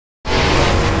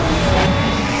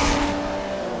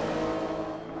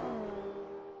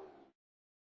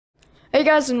Hey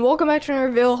guys, and welcome back to another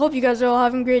video. Hope you guys are all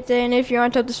having a great day, and if you're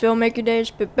on top of this video, make your day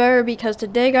just a bit better, because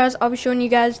today guys, I'll be showing you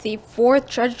guys the 4th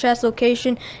treasure chest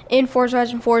location in Forza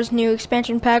Horizon 4's new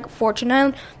expansion pack, Fortune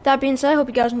Island. That being said, I hope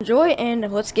you guys enjoy,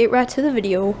 and let's get right to the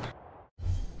video.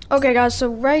 Okay guys, so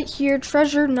right here,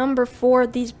 treasure number 4.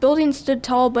 These buildings stood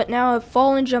tall, but now have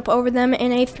fallen. Jump over them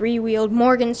in a 3-wheeled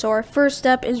Morgan. So our first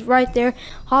step is right there.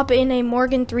 Hop in a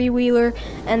Morgan 3-wheeler,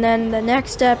 and then the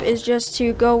next step is just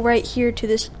to go right here to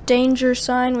this danger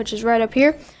sign, which is right up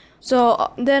here.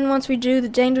 So then once we do the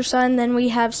danger sign, then we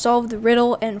have solved the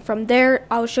riddle, and from there,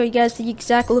 I'll show you guys the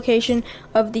exact location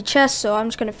of the chest. So I'm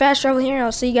just going to fast travel here, and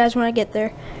I'll see you guys when I get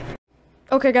there.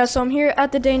 Okay guys, so I'm here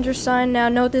at the danger sign. Now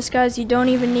note this guys, you don't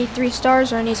even need 3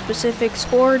 stars or any specific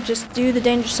score. Just do the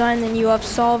danger sign, then you have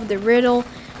solved the riddle.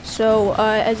 So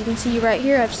as you can see right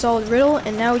here, I've solved the riddle,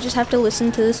 and now we just have to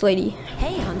listen to this lady.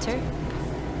 Hey Hunter.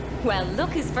 Well,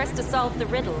 look who's first to solve the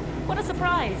riddle. What a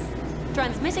surprise.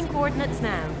 Transmitting coordinates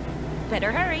now.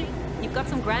 Better hurry, you've got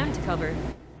some ground to cover.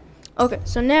 Okay,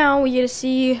 so now we get to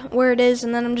see where it is,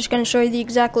 and then I'm just going to show you the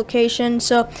exact location.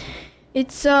 So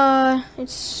it's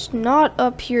not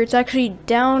up here, it's actually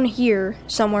down here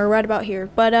somewhere, right about here.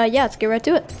 But yeah, let's get right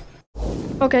to it.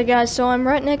 Okay guys, so I'm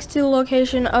right next to the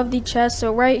location of the chest.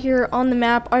 So right here on the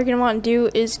map, all you're gonna want to do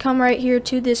is come right here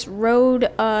to this road.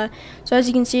 So as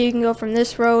you can see, you can go from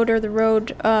this road or the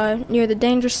road near the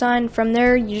danger sign. From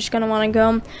there, you're just gonna want to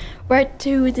go right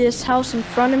to this house in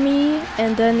front of me,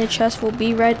 and then the chest will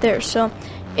be right there. So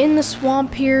in the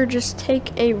swamp here, just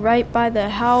take a right by the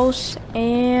house,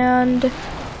 and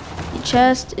the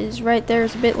chest is right there.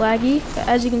 It's a bit laggy, but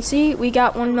as you can see, we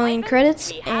got 1 million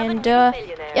credits, and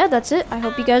yeah, that's it. I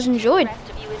hope you guys enjoyed. The rest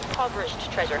of you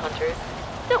impoverished treasure hunters.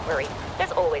 Don't worry,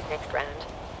 there's always next round.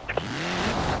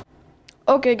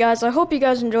 Okay guys, I hope you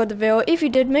guys enjoyed the video. If you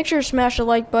did, make sure to smash the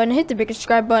like button, hit the big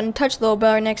subscribe button, touch the little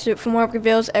bell right next to it for more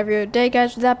videos every other day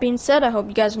guys. With that being said, I hope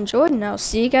you guys enjoyed, and I'll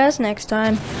see you guys next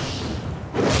time.